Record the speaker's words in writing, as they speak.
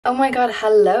Oh my god,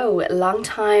 hello. Long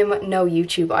time no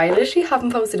YouTube. I literally haven't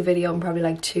posted a video in probably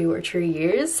like 2 or 3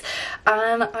 years,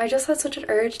 and I just had such an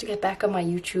urge to get back on my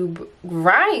YouTube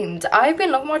grind. I've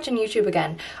been loving watching YouTube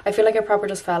again. I feel like I proper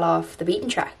just fell off the beaten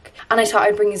track, and I thought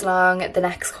I'd bring you along the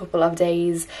next couple of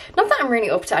days. Not that I'm really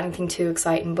up to anything too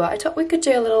exciting, but I thought we could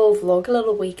do a little vlog, a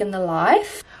little week in the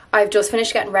life. I've just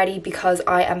finished getting ready because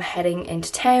I am heading into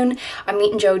town. I'm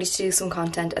meeting Jodie to do some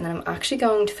content, and then I'm actually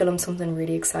going to film something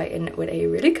really exciting with a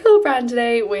really cool brand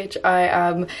today, which I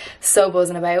am so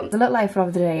buzzing about. The little outfit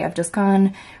of the day, I've just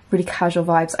gone really casual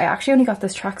vibes. I actually only got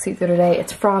this tracksuit the other day.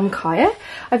 It's from Kaya.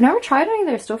 I've never tried any of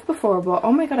their stuff before, but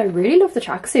oh my god, I really love the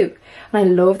tracksuit. And I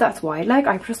love that it's wide leg.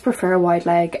 I just prefer wide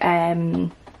leg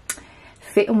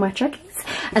fit on my trackies.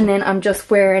 And then I'm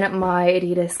just wearing my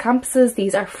Adidas Campuses.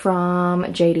 These are from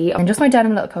JD. And just my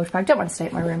denim little coach bag. Don't want to stay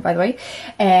in my room, by the way.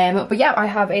 But yeah, I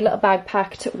have a little bag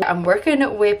packed. I'm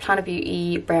working with Planet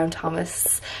Beauty Brown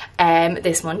Thomas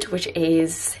this month, which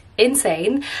is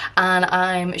insane, and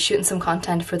I'm shooting some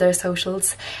content for their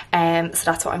socials, so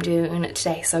that's what I'm doing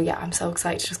today. So yeah, I'm so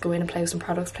excited to just go in and play with some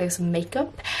products, play with some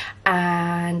makeup,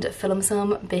 and film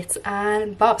some bits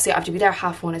and bobs. So yeah, I have to be there at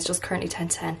 1:30. It's just currently 10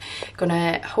 to 10.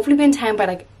 Gonna hopefully be in town by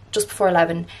like just before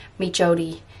 11, meet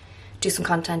Jodie, do some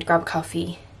content, grab a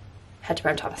coffee, head to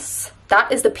Brown Thomas.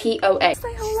 That is the POA.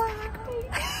 Say hello.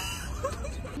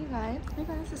 Hey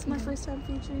guys, this is my first time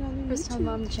featuring on your First time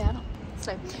on the channel.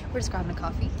 So we're just grabbing a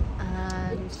coffee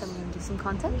and then we're gonna do some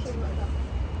content.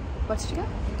 What did you get?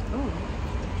 Oh,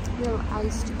 little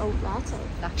iced oat latte.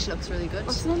 It actually looks really good.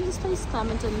 What's the name of this place?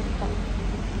 Clement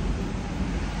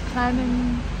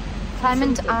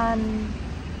and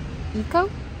Eco.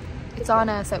 It's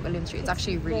on South William Street. It's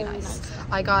actually really nice.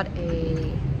 I got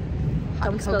a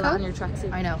hot Don't spill it cocoa. on your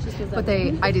tracksuit. I know, but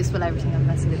I do spill everything on the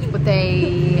message. But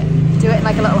they do it in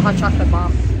like a little hot chocolate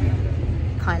bomb,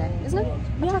 kind of, isn't it?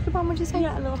 Hot chocolate bomb, would you say?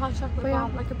 Yeah, a little hot chocolate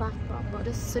bomb, like a bath bomb. But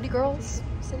it's City Girls.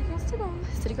 City girls today.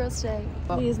 City Girls today.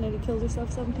 Leah's nearly killed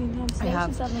herself 17 times today.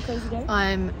 She's having a crazy day.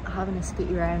 I'm having a skitty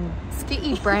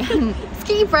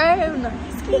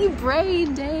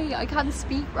brain day. I can't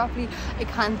speak properly. I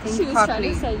can't think she was properly.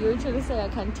 you were trying to say I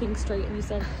can't think straight, and you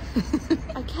said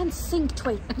I can't think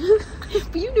straight.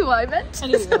 But you knew what I meant. I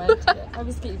knew what you meant. Yeah, I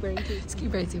was skitty brain too. Skitty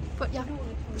brain too. But yeah,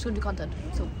 we're just gonna do content.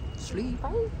 So sleep.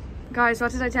 Bye. Guys,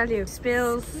 what did I tell you?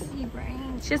 Spills.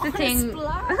 It's just a thing.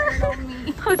 On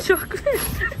me. Hot chocolate.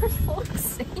 For fuck's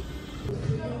sake.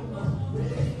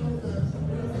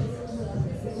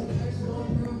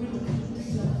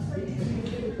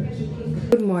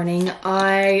 Good morning.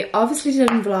 I obviously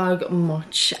didn't vlog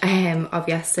much of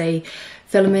yesterday.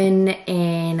 Filming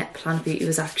in Planet Beauty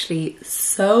was actually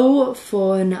so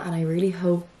fun, and I really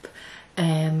hope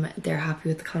they're happy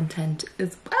with the content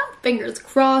as well. Fingers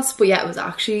crossed. But yeah, it was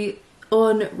actually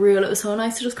unreal. It was so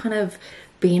nice to just kind of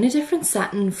be in a different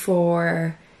setting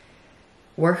for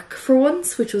work for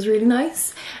once, which was really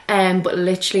nice. But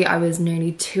literally I was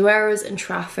nearly 2 hours in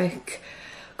traffic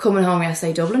coming home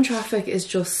yesterday. Dublin traffic is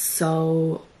just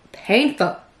so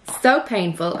painful,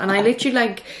 and I literally,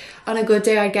 like, on a good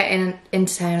day I get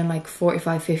into town in like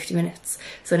 45-50 minutes,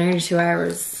 so nearly 2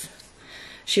 hours.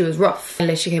 She was rough. I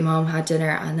literally came home, had dinner,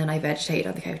 and then I vegetated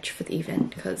on the couch for the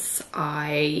evening because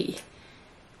I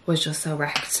was just so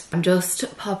wrecked. I'm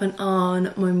just popping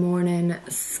on my morning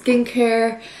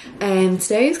skincare, and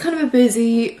today is kind of a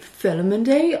busy filming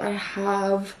day. I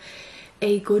have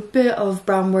a good bit of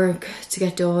brand work to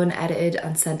get done, edited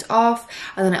and sent off,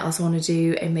 and then I also want to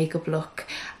do a makeup look,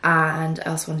 and I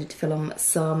also wanted to film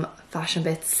some fashion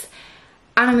bits,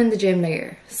 and I'm in the gym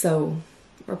later, so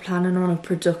we're planning on a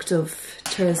productive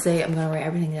Thursday. I'm gonna write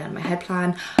everything down in my head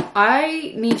plan.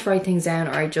 I need to write things down,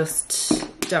 or I just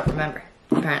don't remember,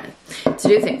 apparently, to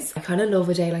do things. I kind of love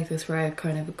a day like this where I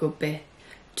kind of have a good bit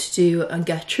to do and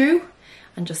get through,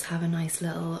 and just have a nice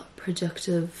little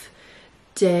productive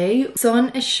day. Sun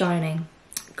is shining,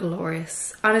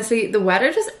 glorious. Honestly, the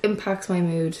weather just impacts my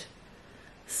mood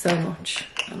so much,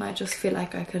 and I just feel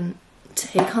like I can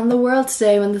take on the world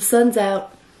today when the sun's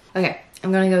out. Okay,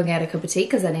 I'm gonna go get a cup of tea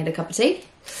because I need a cup of tea.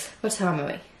 What time are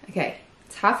we? Okay,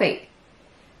 it's 8:30.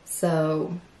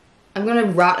 So I'm gonna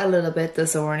rot a little bit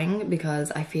this morning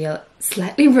because I feel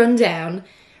slightly run down.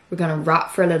 We're gonna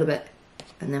rot for a little bit,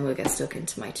 and then we'll get stuck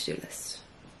into my to-do list.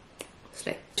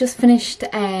 Sleep. Just finished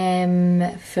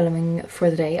filming for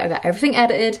the day. I got everything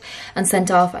edited and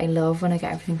sent off. I love when I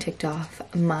get everything ticked off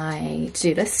my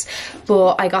to-do list.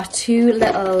 But I got 2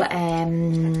 little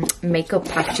makeup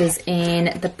packages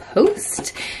in the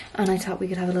post, and I thought we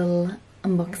could have a little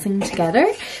unboxing together.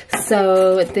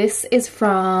 So this is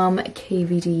from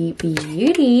KVD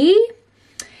Beauty.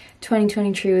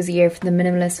 2023 was a year for the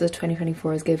minimalist, but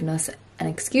 2024 has given us an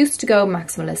excuse to go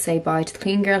maximalist. Say bye to the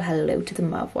clean girl, hello to the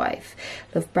mauve wife.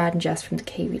 Love, Brad and Jess from the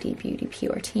KVD Beauty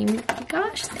PR team. Oh my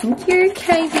gosh, thank you,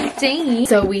 KVD.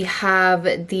 So we have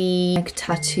the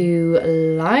tattoo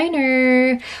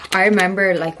liner. I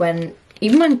remember like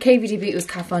even when KVD Beauty was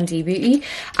Kat Von D Beauty,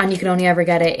 and you could only ever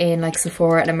get it in like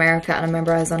Sephora in America, and I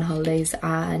remember I was on holidays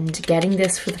and getting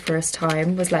this for the first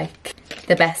time was like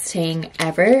the best thing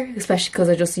ever, especially because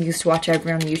I just used to watch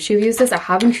everyone on YouTube use this. I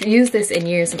haven't used this in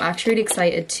years. I'm actually really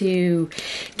excited to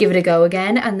give it a go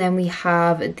again. And then we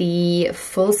have the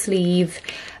full sleeve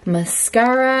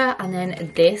mascara, and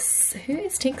then this, who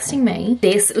is texting me?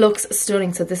 This looks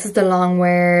stunning. So this is the long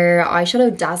wear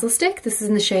eyeshadow dazzle stick. This is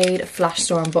in the shade Flash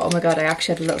Storm, but oh my god, I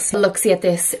actually had a little look-see at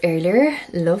this earlier.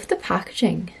 Love the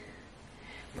packaging,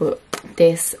 but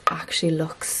this actually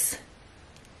looks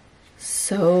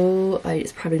so,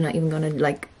 it's probably not even gonna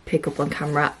like pick up on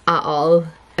camera at all.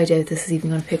 I doubt this is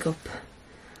even gonna pick up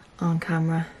on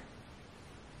camera.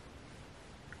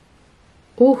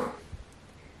 Oh,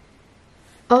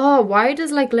 why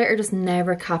does like glitter just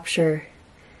never capture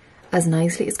as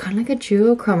nicely? It's kind of like a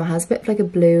duochrome. It has a bit of like a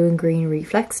blue and green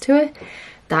reflex to it.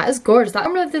 That is gorgeous. That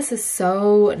formula of this is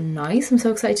so nice. I'm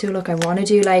so excited to look. I want to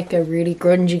do like a really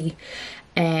grungy,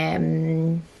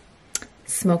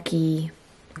 smoky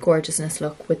gorgeousness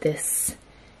look with this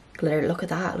glitter. Look at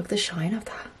that. Look at the shine of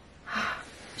that.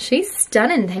 She's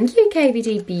stunning. Thank you,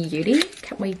 KVD Beauty.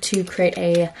 Can't wait to create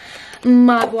a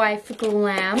mauve wife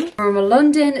glam. From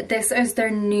London, this is their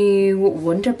new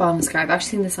Wonder Bomb mascara. I've actually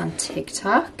seen this on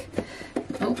TikTok.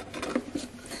 Oh,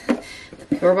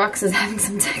 the Pure Box is having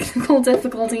some technical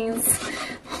difficulties.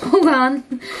 Hold on.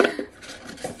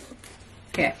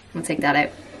 Okay, we'll take that out.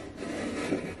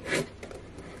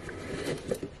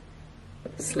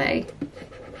 Slay.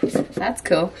 That's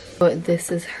cool. But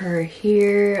this is her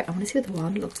here. I want to see what the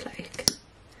wand looks like.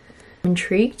 I'm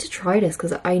intrigued to try this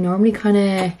because I normally kind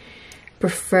of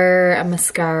prefer a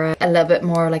mascara a little bit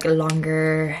more like a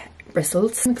longer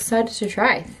bristles. I'm excited to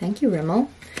try. Thank you, Rimmel.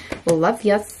 Love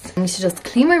yes. I need to just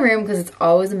clean my room because it's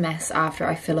always a mess after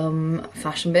I film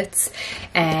fashion bits.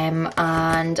 And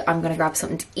I'm gonna grab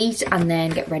something to eat and then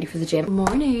get ready for the gym.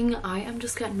 Morning. I am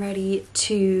just getting ready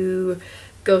to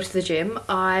go to the gym.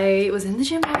 I was in the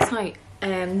gym last night.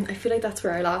 I feel like that's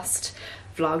where I last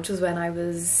vlogged, was when I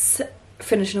was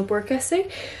finishing up work yesterday.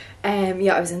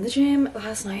 Yeah, I was in the gym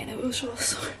last night and it was just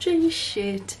such a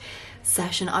shit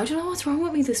session. I don't know what's wrong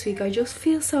with me this week. I just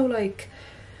feel so like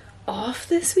off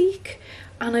this week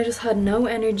and I just had no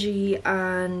energy,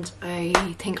 and I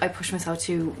think I pushed myself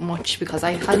too much because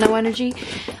I had no energy,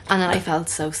 and then I felt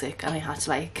so sick and I had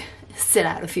to like sit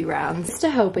out a few rounds.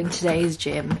 Still hoping today's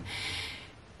gym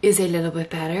is a little bit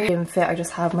better. In fit, I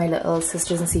just have my little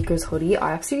Sisters and Seekers hoodie.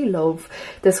 I absolutely love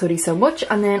this hoodie so much,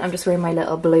 and then I'm just wearing my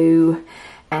little blue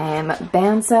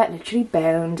Bound set. Literally,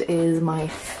 Bound is my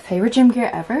favorite gym gear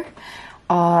ever.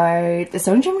 It's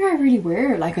the only gym gear I really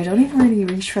wear. Like, I don't even really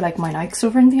reach for like my Nike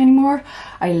stuff or anything anymore.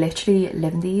 I literally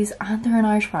live in these, and they're an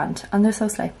Irish brand and they're so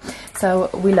slay. So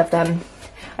we love them.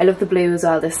 I love the blue as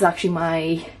well. This is actually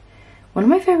one of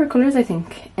my favorite colours, I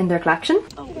think, in their collection.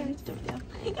 Oh, hey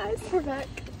guys, we're back.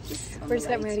 We're just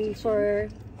getting ready for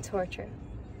torture.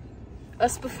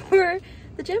 Us before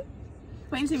the gym.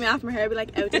 When you see me after my hair, I'll be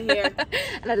like out in here.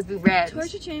 Let us be red.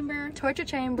 Torture chamber. Torture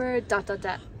chamber, dot dot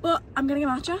dot. Well, I'm gonna get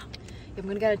matcha. I'm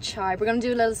gonna get a chai. We're gonna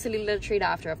do a little silly little treat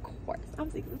after, of course.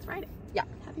 Obviously, 'cause it's Friday. Yeah.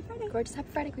 Happy Friday. Gorgeous, happy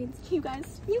Friday, queens. You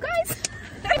guys. You guys.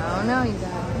 Oh no, you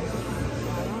guys.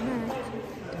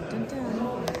 Dun, dun,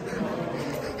 dun.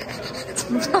 It's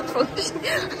malfunction. Woo!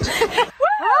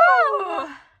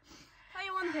 Tell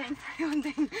you one thing. Tell you one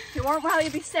thing. If you weren't well,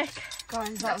 you'd be sick.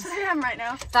 Guys, That's where I am right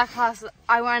now. that class,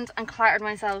 I went and clattered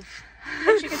myself.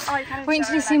 You can Wait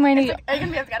until you see my new. Are you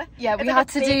gonna be able to get it? Yeah, It's we like had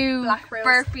a to big do black rose.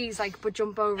 burpees, like, but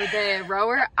jump over the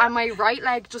rower, and my right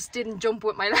leg just didn't jump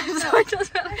with my left, so I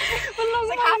just went It's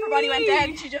like half her body went dead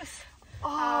and she just...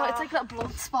 Oh, it's like little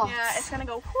blood spots. Yeah, it's gonna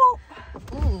go whoop.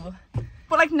 Ooh.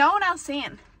 But like no one else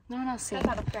seeing. No one else Get seen.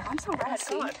 that up there. I'm so red.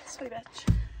 see. God, sweaty bitch.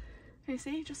 Can you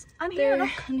see? Just and here, There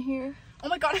look. and here. Oh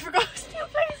my god, I forgot two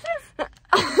places.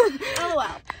 Oh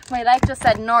well. My leg just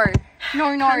said no.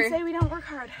 No, no. Can't say we don't work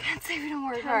hard. Can't say we don't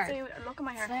work Can't hard. say look at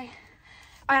my hair. Slay.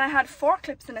 And I had 4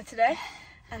 clips in it today,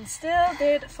 and still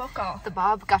did fuck all. The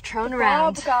bob got thrown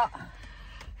around. Bob got.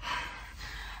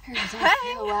 I don't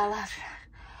Hey. feel well after.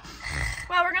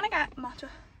 Well, we're gonna get matcha.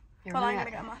 You're Well, I'm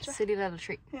gonna gonna get matcha. silly little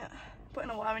treat. Yeah. But in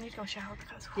a while we need to go shower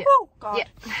because Yeah. whoo god. Yeah.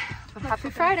 But happy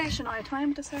Friday. Shania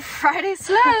time to say. Friday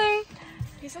slay.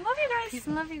 Peace and love you guys. Peace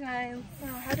and love you guys. Oh,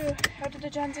 how did the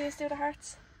Gen Z's do the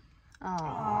hearts? There's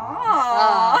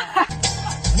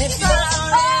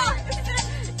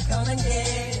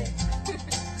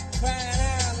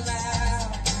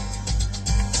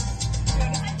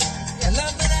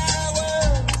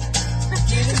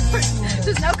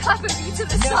no clapping beat to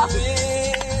this song.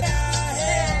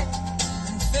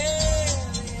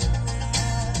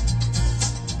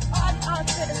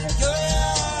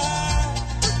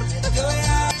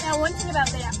 Now, one thing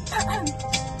about Leah,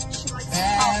 she likes to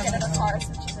talk out of her cars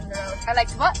when she's in the road. I like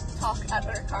to what? Talk out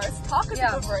of her cars. Talk is a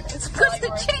good word. It's a Good polite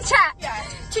word. chit chat. Yeah.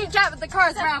 Chit chat with the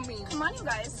cars around me. Come on, you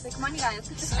guys. Come on, you guys.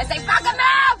 I say, fucking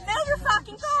move! Move your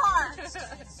fucking car!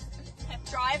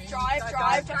 Drive. Fucking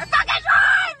drive! She's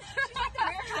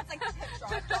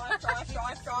like the Meerkats,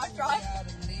 like drive.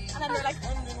 And then they're like,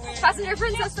 Passenger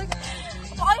princess, like,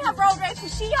 I have road rage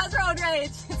because she has road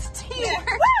rage. It's a team.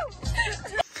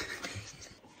 Woo!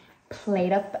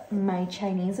 Plate up my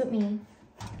Chinese with me.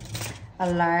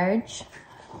 A large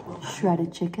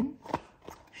shredded chicken.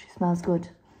 She smells good.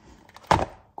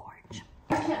 Gorge.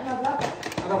 I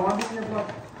don't want this in your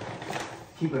vlog.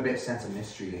 Keep a bit of sense of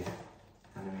mystery, you know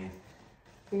what I mean?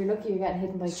 You're lucky you're getting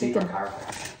hidden by Secret chicken. character.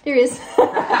 There is.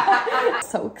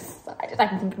 So excited. I've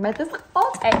been thinking about this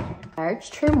all day.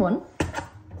 Large trim one.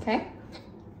 Okay.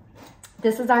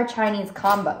 This is our Chinese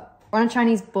combo. We're on a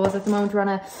Chinese buzz at the moment. We're on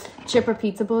a chipper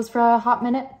pizza buzz for a hot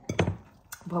minute.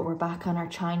 But we're back on our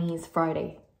Chinese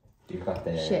Friday. You've got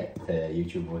the Shit.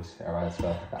 YouTube voice, or else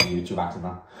got that YouTube accent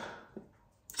on.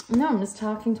 No, I'm just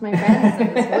talking to my friends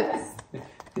in this voice.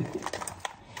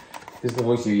 This is the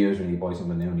voice you use when you buy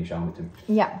something new and you show it to them.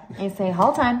 Yeah, you say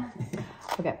whole time.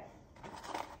 Okay.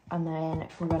 And then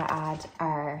we're gonna add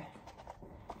our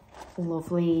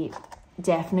lovely,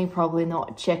 definitely probably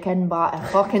not chicken, but it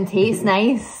fucking tastes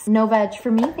nice. No veg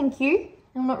for me, thank you.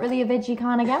 I'm not really a veggie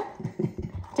kind of gal.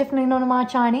 Definitely none of my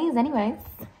Chinese anyways.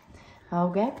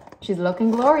 Okay. She's looking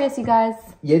glorious, you guys.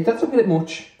 Yeah, that's a bit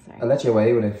much. Sorry. I'll let you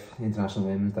away with it. International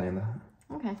Women's Day and that.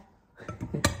 Okay.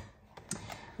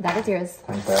 That is yours.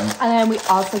 Thanks, Darren. And then we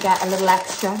also get a little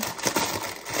extra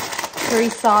curry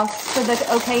sauce for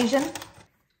the occasion.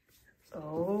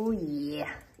 oh yeah.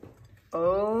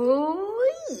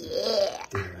 Oh yeah.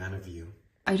 Dear Anna View.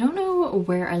 I don't know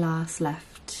where I last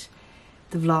left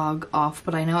the vlog off,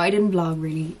 but I know I didn't vlog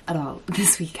really at all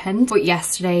this weekend. But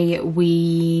yesterday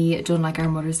we done like our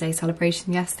Mother's Day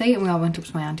celebration yesterday, and we all went up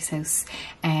to my auntie's house,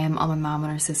 all my mum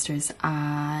and her sisters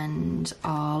and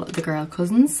all the girl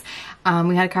cousins.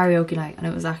 We had a karaoke night and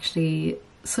it was actually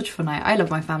such a fun night. I love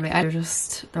my family.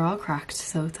 They're all cracked,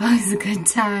 so it's always a good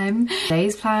time.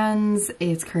 Today's plans,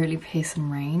 it's currently piss and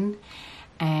rain.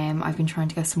 I've been trying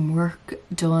to get some work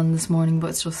done this morning,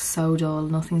 but it's just so dull.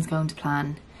 Nothing's going to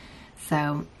plan.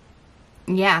 So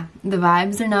yeah, the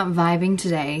vibes are not vibing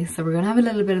today, so we're gonna have a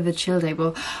little bit of a chill day.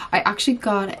 But I actually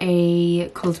got a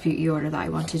Cult Beauty order that I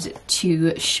wanted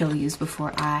to show you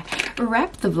before I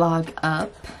wrap the vlog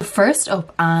up. First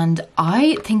up, and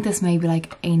I think this may be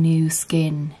like a new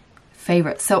skin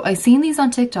favorite. So I've seen these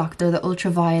on TikTok. They're the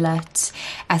ultraviolet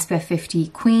SPF 50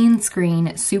 Queen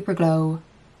Screen Super Glow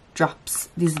drops.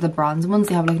 These are the bronze ones.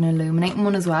 They have like an illuminating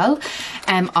one as well.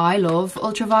 I love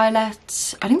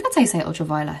ultraviolet. I think that's how you say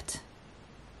ultraviolet.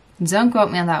 Don't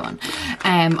quote me on that one.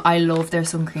 I love their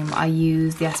sun cream. I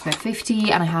use the SPF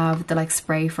 50 and I have the like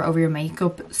spray for over your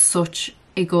makeup. Such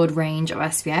a good range of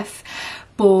SPF.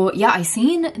 But yeah, I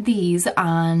seen these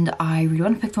and I really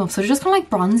want to pick them up. So they're just kind of like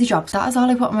bronzy drops. That is all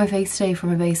I put on my face today for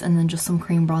my base, and then just some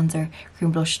cream bronzer,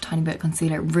 cream blush, tiny bit of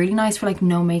concealer. Really nice for like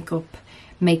no makeup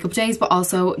days, but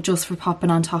also just for popping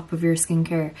on top of your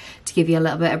skincare to give you a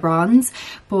little bit of bronze.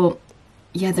 But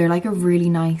yeah, they're like a really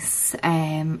nice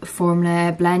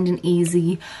formula, blending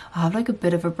easy. I have like a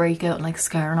bit of a breakout and like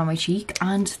scarring on my cheek,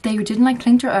 and they didn't like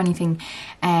cling to or anything.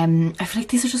 I feel like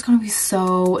these are just gonna be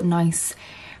so nice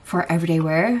for everyday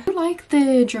wear. I like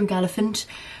the Drunk Elephant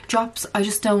drops. I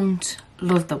just don't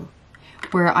love them,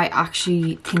 where I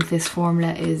actually think this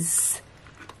formula is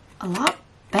a lot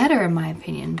better in my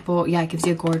opinion. But yeah, it gives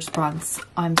you a gorgeous bronze.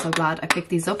 I'm so glad I picked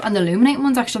these up, and the illuminating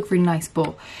ones actually look really nice,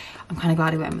 but I'm kind of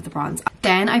glad I went with the bronze.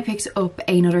 Then I picked up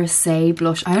another Say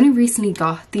blush. I only recently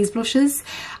got these blushes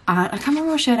and I can't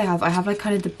remember what shade I have. I have like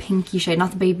kind of the pinky shade,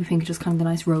 not the baby pink, just kind of the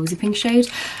nice rosy pink shade,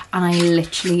 and I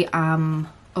literally am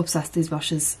obsessed with these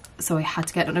blushes, so I had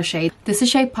to get another shade. This is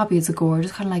shade Poppy. It's a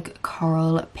gorgeous kind of like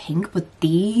coral pink, but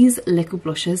these liquid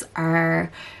blushes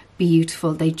are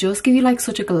beautiful. They just give you like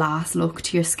such a glass look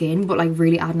to your skin, but like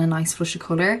really adding a nice flush of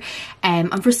colour.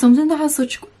 And for something that has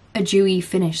such a dewy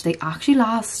finish, they actually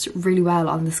last really well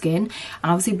on the skin.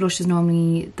 And obviously blush is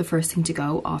normally the first thing to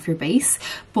go off your base,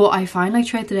 but I find like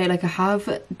throughout the day, like I have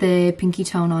the pinky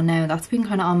tone on now, that's been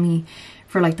kind of on me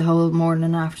for like the whole morning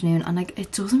and afternoon, and like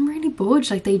it doesn't really budge.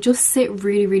 Like they just sit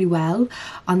really well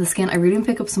on the skin. I really want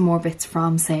to pick up some more bits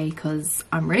from Say because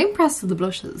I'm really impressed with the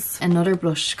blushes. Another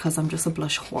blush because I'm just a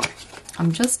blush whore.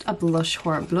 I'm just a blush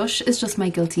whore. Blush is just my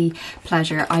guilty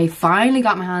pleasure. I finally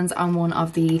got my hands on one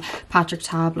of the Patrick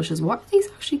Ta blushes. What are these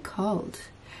actually called?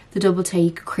 The Double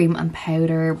Take Cream and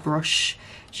Powder Brush.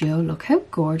 Joe, look how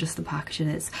gorgeous the packaging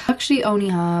is. I actually only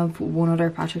have one other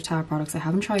Patrick Ta products. I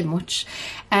haven't tried much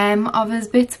of his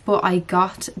bits, but I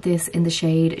got this in the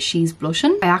shade She's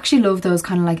Blushing. I actually love those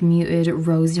kind of like muted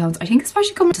rosy tones. I think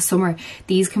especially coming to summer,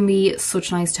 these can be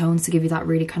such nice tones to give you that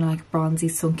really kind of like bronzy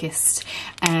sun-kissed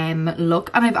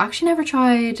look. And I've actually never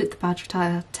tried the Patrick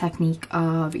Ta technique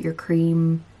of your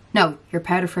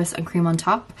powder first and cream on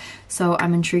top, so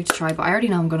I'm intrigued to try, but I already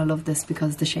know I'm gonna love this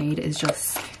because the shade is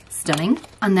just stunning.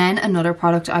 And then another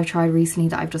product I've tried recently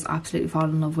that I've just absolutely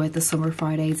fallen in love with, the Summer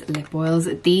Fridays lip oils.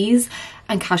 These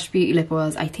and Cash Beauty lip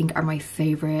oils I think are my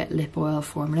favorite lip oil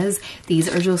formulas.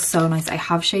 These are just so nice. I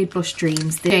have shade Blush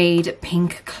Dreams, the shade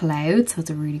Pink Cloud, so it's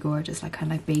a really gorgeous like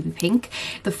kind of like baby pink.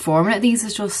 The formula of these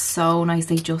is just so nice.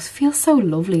 They just feel so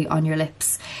lovely on your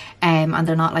lips. And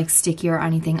they're not like sticky or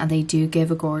anything, and they do give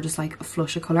a gorgeous like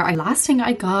flush of colour. Last thing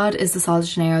I got is the Sol de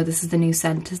Janeiro. This is the new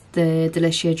scent, the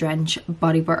Delicia Drench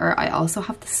Body Butter. I also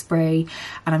have the spray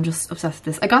and I'm just obsessed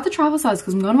with this. I got the travel size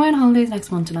because I'm going away on holidays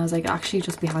next month, and I was like, actually it'd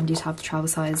just be handy to have the travel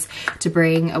size to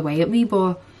bring away with me,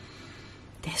 but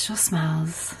this just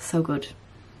smells so good.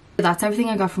 That's everything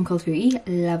I got from Cult Beauty.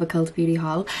 Love a Cult Beauty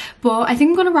haul. But I think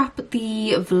I'm going to wrap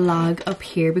the vlog up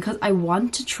here because I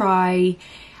want to try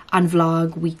and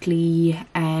vlog weekly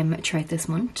throughout this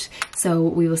month, so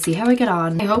we will see how I get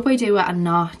on. I hope I do it and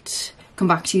not come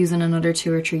back to you in another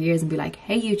 2 or 3 years and be like,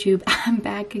 hey YouTube, I'm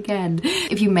back again.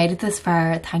 If you made it this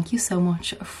far, thank you so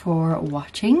much for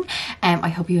watching. I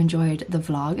hope you enjoyed the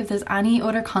vlog. If there's any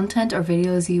other content or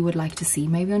videos you would like to see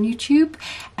maybe on YouTube,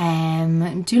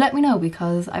 do let me know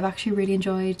because I've actually really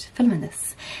enjoyed filming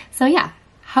this. So yeah,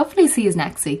 hopefully see you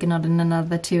next week and not in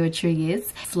another 2 or 3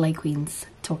 years. Slay Queens,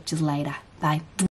 talk to you later. Bye.